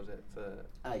animatronics, was it?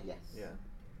 Yes. Yeah.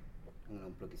 I'm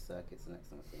going to unplug his circuits the next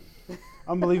time I see him.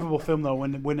 Unbelievable film, though,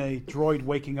 when a droid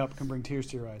waking up can bring tears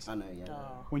to your eyes. I know, yeah.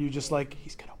 When you're just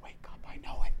he's going to wake up. I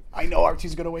know it. I know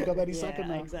R2's going to wake up any second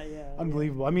now. Exactly,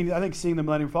 Unbelievable. I mean, I think seeing the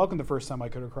Millennium Falcon the first time, I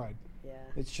could have cried. Yeah.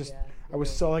 It's just, I was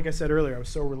so, like I said earlier, I was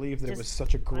so relieved that it was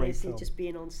such a great film. Just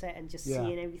being on set and just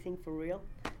seeing everything for real.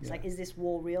 It's is this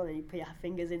war real? And you put your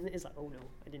fingers in it. It's oh no,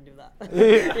 I didn't do that.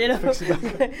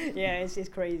 It's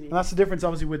crazy. And that's the difference,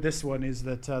 obviously, with this one is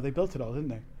that they built it all, didn't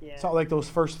they? Yeah. It's not like those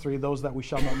first three, those that we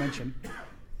shall not mention.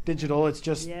 Digital, it's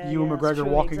just Ewan McGregor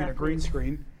walking in a green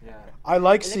screen. Yeah. I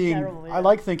like I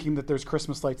like thinking that there's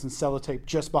Christmas lights and sellotape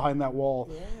just behind that wall.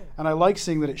 Yeah. And I like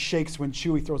seeing that it shakes when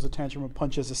Chewie throws a tantrum and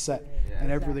punches a set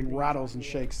and everything rattles and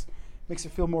shakes. Makes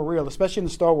it feel more real, especially in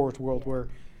the Star Wars world where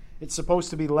it's supposed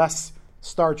to be less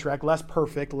Star Trek, less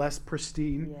perfect, less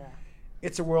pristine. Yeah.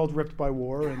 It's a world ripped by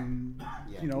war and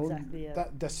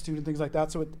that destitute and things like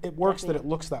that. So it works that it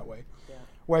looks that way. Yeah.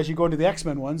 Whereas you go into the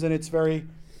X-Men ones and it's very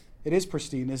It is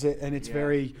pristine, is it? And it's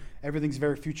everything's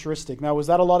very futuristic. Now, was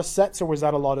that a lot of sets or was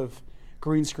that a lot of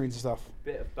green screen stuff?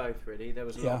 Bit of both, really. There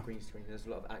was a lot of green screen. There's a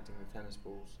lot of acting with tennis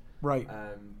balls. Right.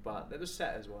 But there was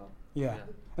set as well. Yeah.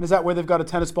 And is that where they've got a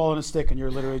tennis ball and a stick and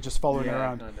you're literally just following it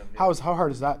around? Kind of, yeah. How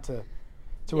hard is that to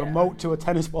emote to a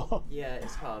tennis ball? Yeah,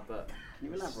 it's hard, but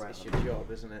it's your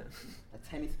job, isn't it? A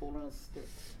tennis ball and a stick.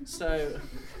 So,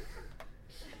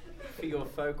 for your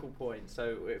focal point,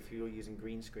 so if you're using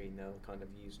green screen, they'll kind of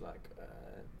use like,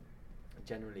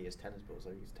 generally as tennis balls,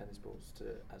 they'll use tennis balls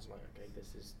as like, okay,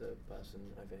 this is the person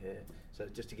over here. So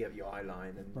just to get your eye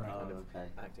line and kind of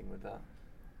acting with that.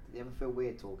 Do you ever feel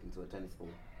weird talking to a tennis ball?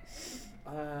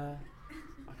 I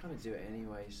kind of do it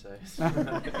anyway, so.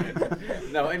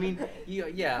 No, I mean,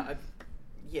 yeah.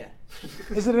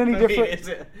 Is it any different?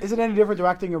 Is it any different to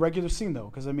acting a regular scene though?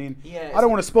 Because I mean, I don't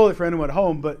want to spoil it for anyone at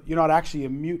home, but you're not actually a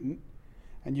mutant,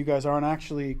 and you guys aren't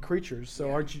actually creatures. So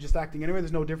aren't you just acting anyway?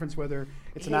 There's no difference whether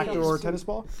it's an actor or a tennis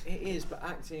ball. It is, but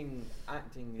acting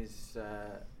is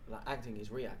acting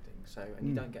is reacting. So and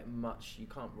you don't get much. You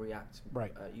can't react.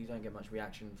 Right. You don't get much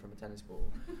reaction from a tennis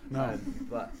ball. No.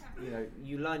 But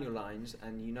you learn your lines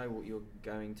and you know what you're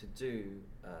going to do.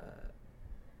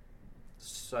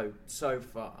 So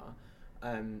far,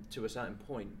 to a certain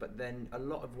point, but then a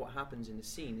lot of what happens in the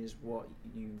scene is what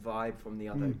you vibe from the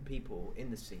other people in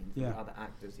the scene, the other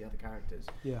actors, the other characters.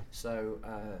 Yeah. So,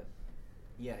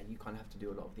 you kind of have to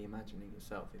do a lot of the imagining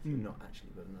yourself if you're not actually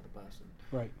with another person.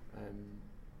 Right.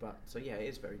 But so it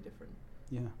is very different.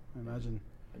 Yeah, I imagine.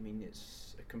 I mean,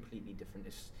 it's a completely different.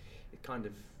 It kind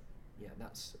of,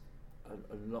 that's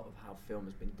a lot of how film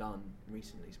has been done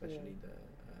recently, especially the.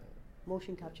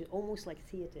 Motion capture, almost like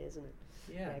theatre, isn't it?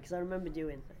 Yeah. Because I remember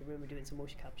doing some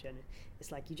motion capture, and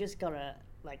it's like you just gotta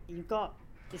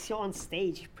you're on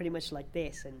stage pretty much like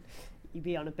this, and you'd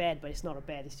be on a bed, but it's not a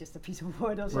bed; it's just a piece of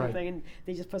wood or something, and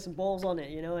they just put some balls on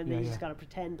it, and you just gotta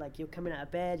pretend like you're coming out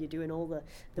of bed, you're doing all the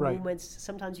movements.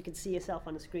 Sometimes you can see yourself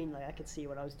on the screen, like I could see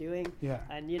what I was doing,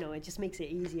 and it just makes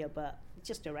it easier. But it's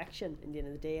just direction in the end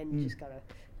of the day, and you just gotta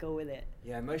go with it.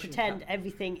 Yeah, pretend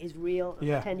everything is real.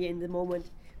 Pretend you're in the moment.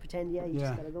 Pretend, you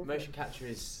just gotta go. Motion capture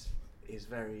is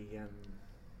very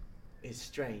is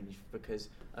strange because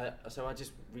so I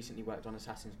just recently worked on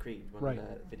Assassin's Creed, one of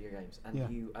the video games,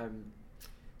 and you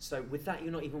so with that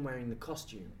you're not even wearing the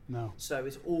costume. No. So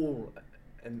it's all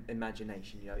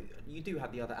imagination. You do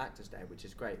have the other actors there, which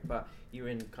is great, but you're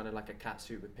in kind of like a cat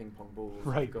suit with ping pong balls.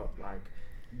 Right. You've got like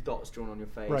dots drawn on your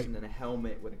face, and then a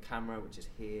helmet with a camera, which is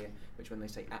here, which when they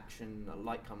say action, a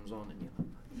light comes on,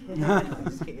 and you're like, I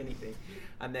can't see anything.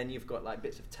 And then you've got like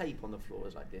bits of tape on the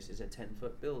floors, like this is a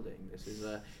 10-foot building, this is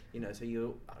a, so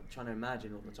you're trying to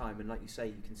imagine all the time, and like you say,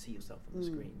 you can see yourself on the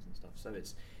screens and stuff. So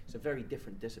it's a very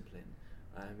different discipline,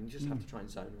 and you just have to try and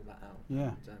zone all that out.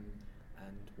 Yeah.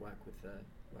 And work with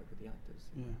the actors.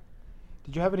 Yeah.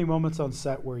 Did you have any moments on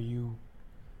set where you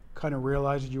kind of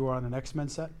realized you were on an X-Men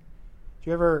set? Do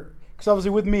you ever, because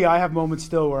obviously with me, I have moments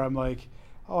still where I'm like,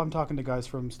 oh, I'm talking to guys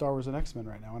from Star Wars and X-Men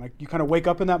right now. And you kind of wake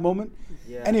up in that moment.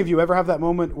 Yeah. Any of you ever have that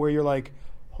moment where you're like,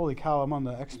 holy cow, I'm on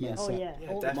the X-Men set? Oh, yeah.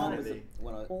 All definitely.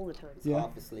 All the time.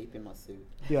 Half asleep in my suit.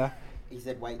 Yeah. He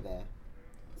said, wait there.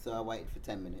 So I waited for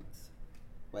 10 minutes,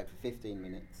 waited for 15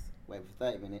 minutes, waited for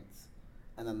 30 minutes,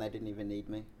 and then they didn't even need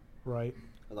me. Right.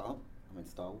 I was like, oh, I'm in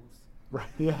Star Wars. Right,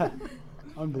 yeah.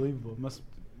 Unbelievable. Must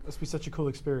be such a cool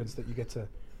experience that you get to...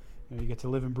 you get to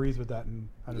live and breathe with that, and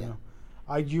I don't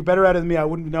know. You're better at it than me. I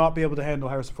wouldn't not be able to handle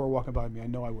Harrison Ford walking by me. I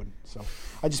know I wouldn't. So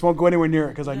I just won't go anywhere near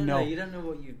it because I know. No, you don't know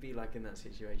what you'd be like in that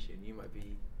situation. You might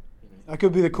be. I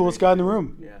could be the coolest guy in the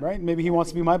room, right? Maybe he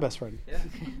wants to be my best friend. Yeah.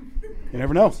 You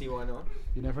never know. See why not?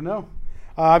 You never know.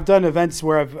 I've done events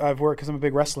where I've worked because I'm a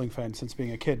big wrestling fan since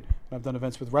being a kid. And I've done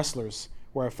events with wrestlers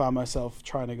where I found myself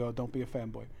trying to go, don't be a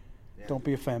fanboy. Yeah. Don't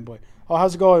be a fanboy. Oh,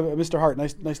 how's it going, Mr. Hart?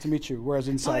 Nice to meet you. Whereas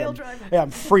inside,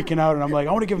 I'm freaking out, and I'm like,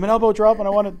 I want to give him an elbow drop, and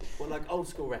I want to. Well, like old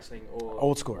school wrestling, or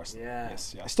old school wrestling. Yeah.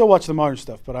 Yes. Yeah. I still watch the modern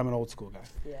stuff, but I'm an old school guy.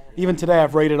 Yeah. Even today,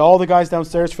 I've rated all the guys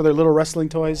downstairs for their little wrestling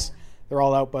toys. They're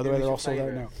all out, by the way. They're all sold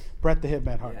out now. Bret the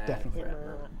Hitman Hart, definitely.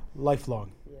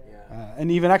 Lifelong. Yeah.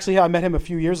 And even actually, I met him a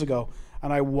few years ago,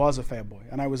 and I was a fanboy,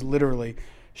 and I was literally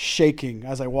shaking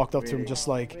as I walked up to him, just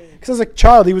like, because as a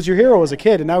child, he was your hero as a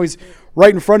kid, and now he's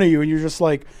right in front of you, and you're just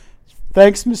like,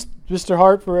 thanks, Mr.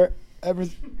 Hart, for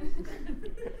everything.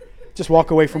 Just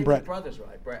walk away from Bret. Brothers,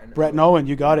 right? Brett and Owen,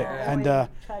 you got it. And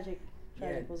tragic.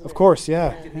 Of course,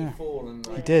 yeah. He fall and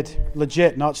he did.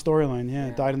 Legit, not storyline. Yeah,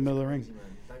 died in the middle of the ring.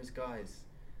 Those guys.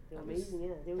 They're amazing,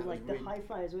 yeah. They were like the high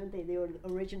flyers, weren't they? They were the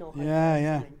original.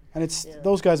 Yeah. And it's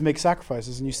those guys make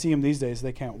sacrifices, and you see them these days.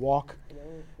 They can't walk.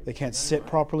 They can't sit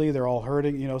properly. They're all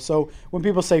hurting, So when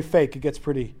people say fake, it gets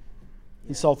pretty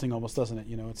insulting almost, doesn't it?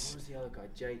 It's. What was the other guy?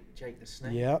 Jake the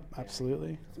Snake. Yeah,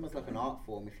 absolutely. It's almost like an art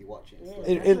form if you watch it.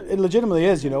 It legitimately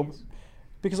is,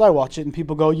 because I watch it and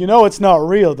people go, it's not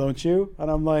real, don't you? And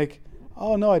I'm like,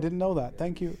 oh no, I didn't know that.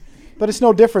 Thank you. But it's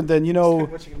no different than It's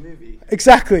like watching a movie.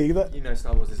 Exactly.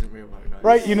 Star Wars isn't real,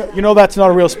 right? You know that's not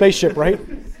a real spaceship, right?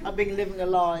 I've been living a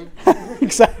lie.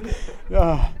 Exactly.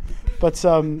 But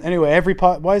anyway,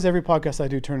 why is every podcast I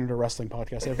do turn into a wrestling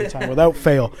podcast every time without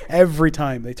fail? Every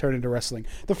time they turn into wrestling.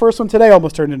 The first one today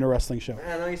almost turned into a wrestling show.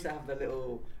 And I used to have the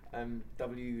little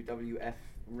WWF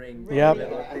ring. Yep.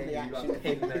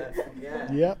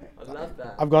 Yeah. I love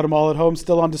that. I've got them all at home,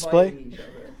 still on display.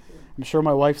 I'm sure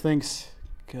my wife thinks,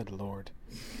 good Lord.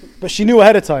 But she knew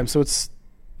ahead of time, so it's,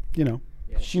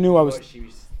 she knew I was.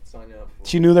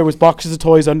 She knew there was boxes of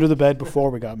toys under the bed before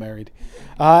we got married.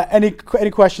 Any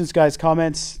questions, guys?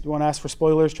 Comments? You want to ask for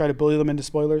spoilers? Try to bully them into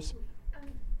spoilers?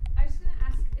 I was going to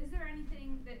ask, is there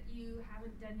anything that you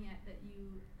haven't done yet that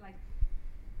you, like,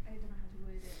 I don't know how to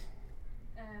word it.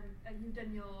 You've done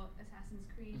your Assassin's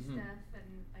Creed stuff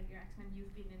and, like, your X-Men.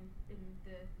 You've been in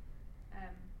the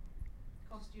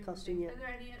costume. Yeah. Are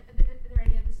there any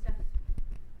other stuff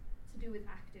to do with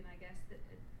acting, I guess, that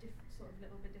sort of a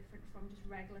little bit different from just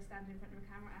regular standing in front of a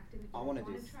camera acting? I want to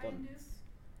do stunts.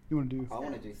 You want to do? I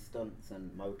want to do stunts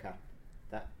and mocap.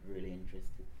 That really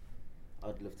interested.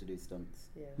 I'd love to do stunts.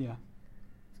 Yeah. Yeah.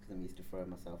 Because I'm used to throwing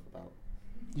myself about.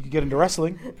 You could get into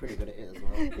wrestling. I'm pretty good at it as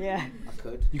well. Yeah. I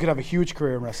could. You could have a huge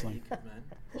career in wrestling.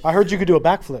 I heard you could do a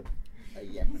backflip.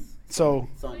 Yes. So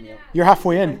Sign me up. you're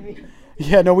halfway in.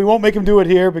 Yeah, no, we won't make him do it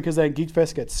here because then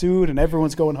Geekfest gets sued and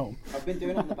everyone's going home. I've been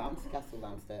doing it on the bouncy castle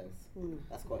downstairs.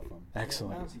 That's quite fun.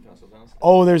 Excellent.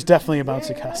 Oh, there's definitely a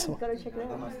bouncy castle. Gotta check it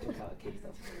I out. must check out kids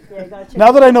stuff. Yeah, gotta check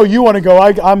Now that I know you want to go,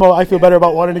 I feel better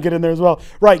about wanting to get in there as well.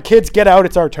 Right, kids, get out.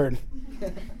 It's our turn.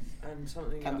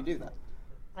 Can we do that?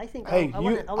 I think. Hey,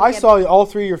 I saw all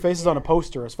three of your faces on a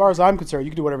poster. As far as I'm concerned,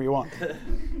 you can do whatever you want. I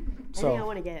think I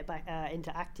want to get back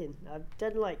into acting. I've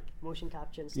done like motion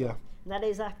capture and stuff. Yeah. And that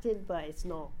is acting, but it's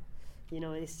not.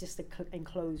 It's just an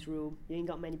enclosed room. You ain't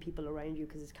got many people around you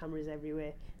because there's cameras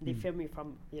everywhere. They film you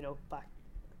from back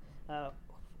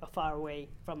far away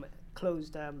from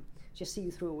closed. Just see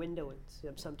you through a window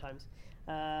sometimes.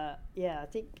 I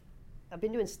think I've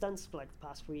been doing stunts for like the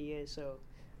past 3 years. So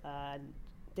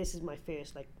this is my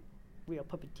first like real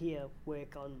puppeteer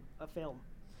work on a film.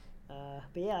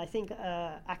 But yeah, I think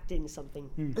acting is something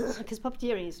because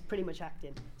puppeteering is pretty much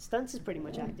acting. Stunts is pretty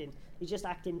much acting. You're just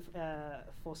acting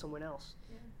for someone else.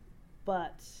 Yeah.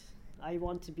 But I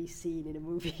want to be seen in a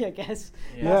movie, I guess.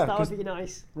 Yeah, that would be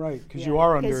nice. Right, because you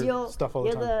are under stuff all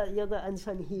the time. You're the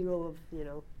unsung hero of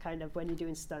kind of when you're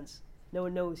doing stunts. No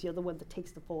one knows you're the one that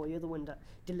takes the fall. You're the one that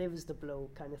delivers the blow,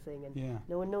 kind of thing, and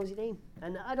no one knows your name.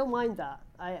 And I don't mind that.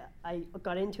 I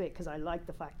got into it because I like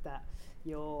the fact that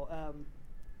you're.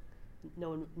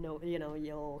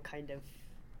 You're kind of,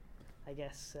 I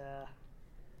guess,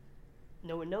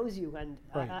 no one knows you, and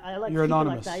right. I like you're people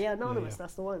anonymous. like that. Yeah, anonymous.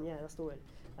 That's the one. Yeah, that's the word.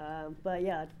 But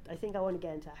yeah, I think I want to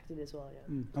get into acting as well.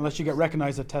 Yeah. Unless you get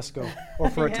recognized at Tesco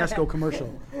or for a Tesco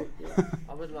commercial.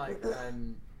 I would like. I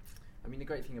mean, the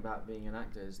great thing about being an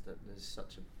actor is that there's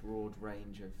such a broad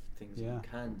range of things that you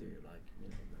can do, like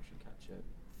motion capture,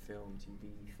 film, TV,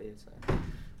 theatre.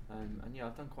 And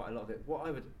I've done quite a lot of it.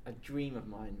 A dream of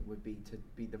mine would be to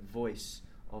be the voice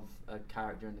of a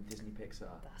character in the Disney Pixar.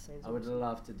 I would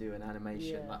love to do an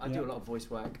animation. Like, I do a lot of voice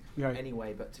work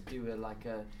anyway, but to do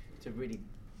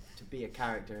to be a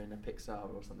character in a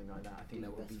Pixar or something like that, I think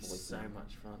that would be so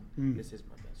much fun. This is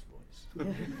my best voice.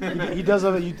 he does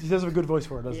have a good voice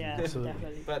for it, doesn't he? Yeah, absolutely.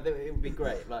 Definitely. But it would be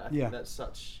great. Like I think that's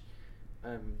such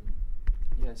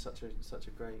such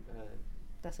a great.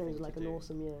 That sounds like an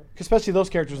awesome, Especially those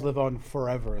characters live on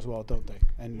forever as well, don't they?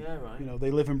 And they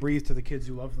live and breathe to the kids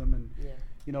who love them, and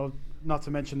not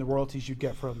to mention the royalties you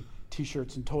get from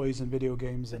T-shirts and toys and video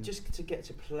games. And just to get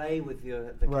to play with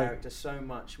the character so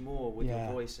much more with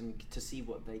your voice and to see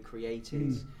what they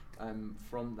created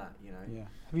from that, Yeah.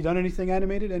 Have you done anything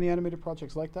animated? Any animated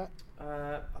projects like that?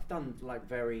 I've done like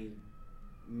very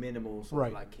minimal sort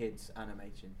of like kids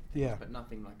animation things, but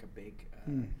nothing like a big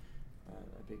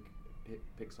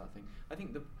Pixar thing. I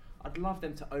think I'd love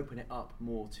them to open it up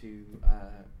more to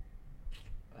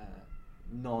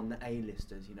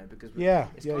non-A-listers, because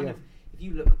it's kind of, if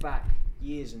you look back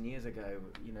years and years ago,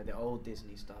 the old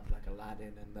Disney stuff like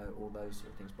Aladdin and all those sort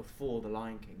of things before The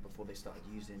Lion King, before they started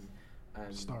using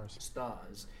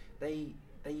stars, they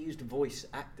used voice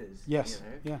actors. Yes.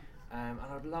 And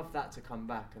I'd love that to come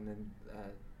back and then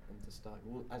and to start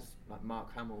as like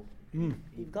Mark Hamill.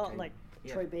 You've got like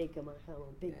Troy Baker, Mark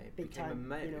Hamill, big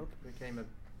time. Became a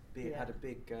had a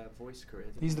big voice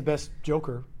career. He's the best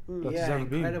Joker that's ever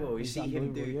been. Incredible. You He's see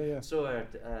him do. Yeah. Saw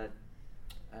a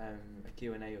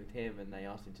Q&A with him, and they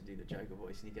asked him to do the Joker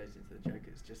voice, and he goes into the Joker.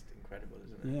 It's just incredible,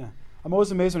 isn't it? Yeah. I'm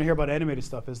always amazed when I hear about animated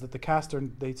stuff is that the cast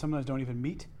they sometimes don't even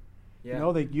meet. Yeah. You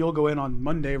know, you'll go in on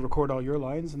Monday, record all your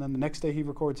lines, and then the next day he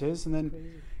records his, and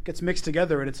then gets mixed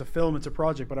together, and it's a film, it's a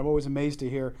project. But I'm always amazed to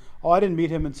hear, I didn't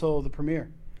meet him until the premiere,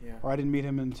 or I didn't meet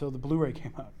him until the Blu-ray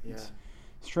came out. Yeah. It's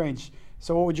strange.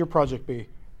 So what would your project be?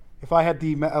 If I had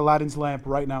the Aladdin's lamp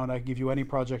right now and I could give you any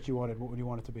project you wanted, what would you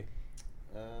want it to be?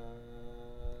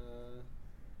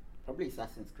 Probably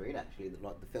Assassin's Creed, actually,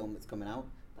 the film that's coming out.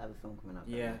 They have a film coming out.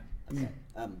 Yeah. Okay.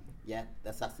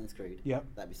 Assassin's Creed. Yep.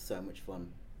 That'd be so much fun.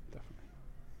 Definitely.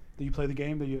 Do you play the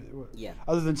game? Yeah.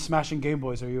 Other than smashing Game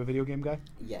Boys, are you a video game guy?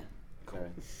 Yeah. Cool.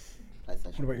 PlayStation.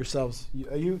 What about yourselves?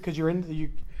 Because you're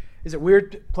in. Is it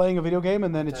weird playing a video game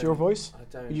and then it's your voice? I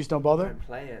don't. You just don't bother? I don't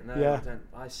play it. No, yeah. I don't.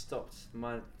 I stopped.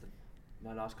 My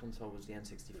last console was the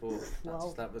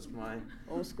N64. That was my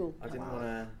old school. I didn't want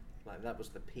to. that was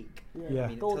the peak. Yeah. I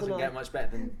mean, it doesn't get much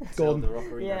better than Golden. Zelda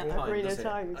Ocarina of Time. Ocarina of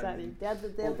Time, exactly. They had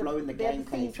the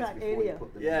theme track earlier.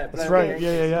 Yeah, that's right.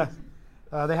 Yeah.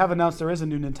 They have announced there is a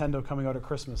new Nintendo coming out at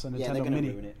Christmas, a Nintendo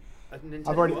Mini. A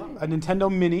Nintendo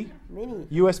Mini,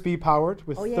 USB powered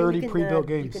with 30 pre-built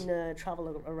games. You can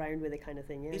travel around with it, kind of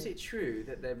thing. Yeah. Is it true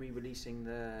that they're re-releasing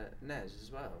the NES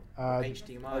as well?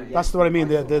 HDMI. That's what I mean.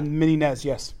 The Mini NES,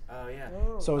 yes. Oh yeah.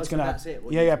 So it's gonna that's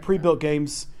it. Pre-built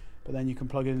games, but then you can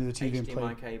plug it into the TV and play.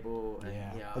 HDMI cable.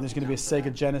 And there's gonna be a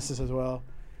Sega Genesis as well.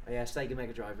 Yeah, Sega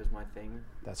Mega Drive was my thing.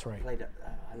 That's right. I played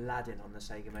Aladdin on the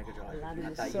Sega Mega Drive. Aladdin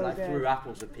is you so good. threw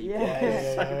apples at people.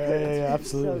 Yeah,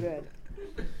 absolutely. So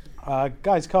good.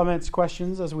 Guys, comments,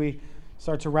 questions as we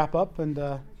start to wrap up and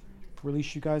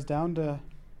release you guys down to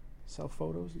sell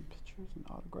photos and pictures and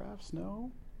autographs?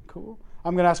 No? Cool.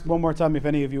 I'm going to ask one more time if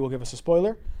any of you will give us a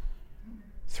spoiler.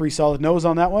 3 solid no's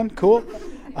on that one. Cool.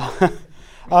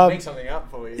 Make something up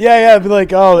for you. Yeah, be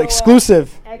like,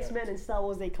 exclusive. X-Men and Star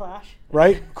Wars, they clash.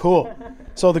 Right? Cool.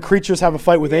 So the creatures have a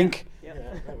fight with ink. Yeah.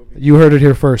 You heard it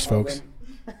here first, folks.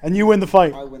 And you win the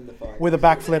fight. I win the fight. With a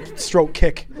backflip stroke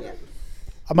kick. Yeah.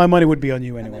 My money would be on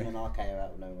you anyway. And then an RKO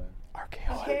out of nowhere.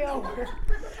 RKO.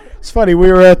 It's funny.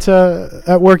 We were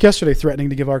at work yesterday threatening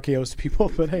to give RKOs to people,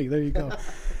 but hey, there you go.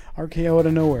 RKO out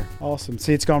of nowhere. Awesome.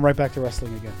 See, it's gone right back to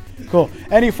wrestling again. Cool.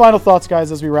 Any final thoughts, guys,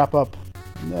 as we wrap up?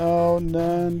 No,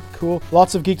 none. Cool.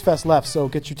 Lots of Geek Fest left, so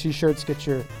get your T-shirts, get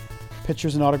your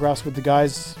pictures and autographs with the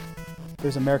guys.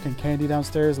 There's American Candy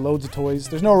downstairs, loads of toys.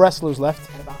 There's no wrestlers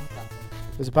left.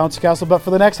 There's a bouncy castle, but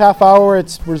for the next half hour,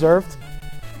 it's reserved.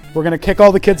 We're going to kick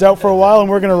all the kids out for a while, and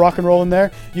we're going to rock and roll in there.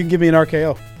 You can give me an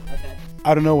RKO. Okay.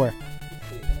 Out of nowhere.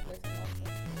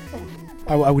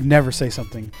 I would never say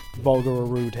something vulgar or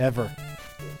rude, ever.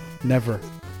 Never.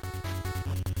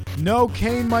 No,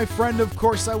 Kane, my friend, of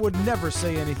course I would never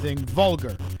say anything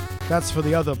vulgar. That's for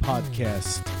the other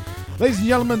podcast. Ladies and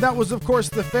gentlemen, that was, of course,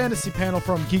 the fantasy panel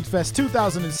from GeekFest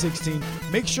 2016.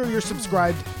 Make sure you're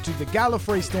subscribed to the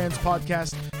Gallifrey Stands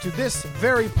podcast, to this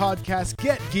very podcast,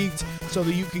 Get Geeked, so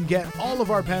that you can get all of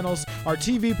our panels, our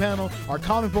TV panel, our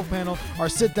comic book panel, our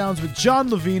sit-downs with John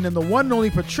Levine and the one and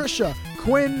only Patricia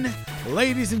Quinn.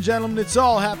 Ladies and gentlemen, it's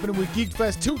all happening with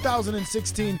GeekFest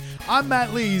 2016. I'm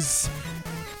Matt Lees.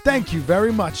 Thank you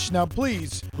very much. Now,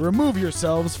 please remove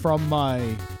yourselves from my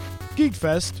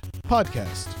GeekFest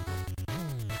podcast.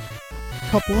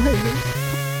 Couple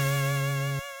haters.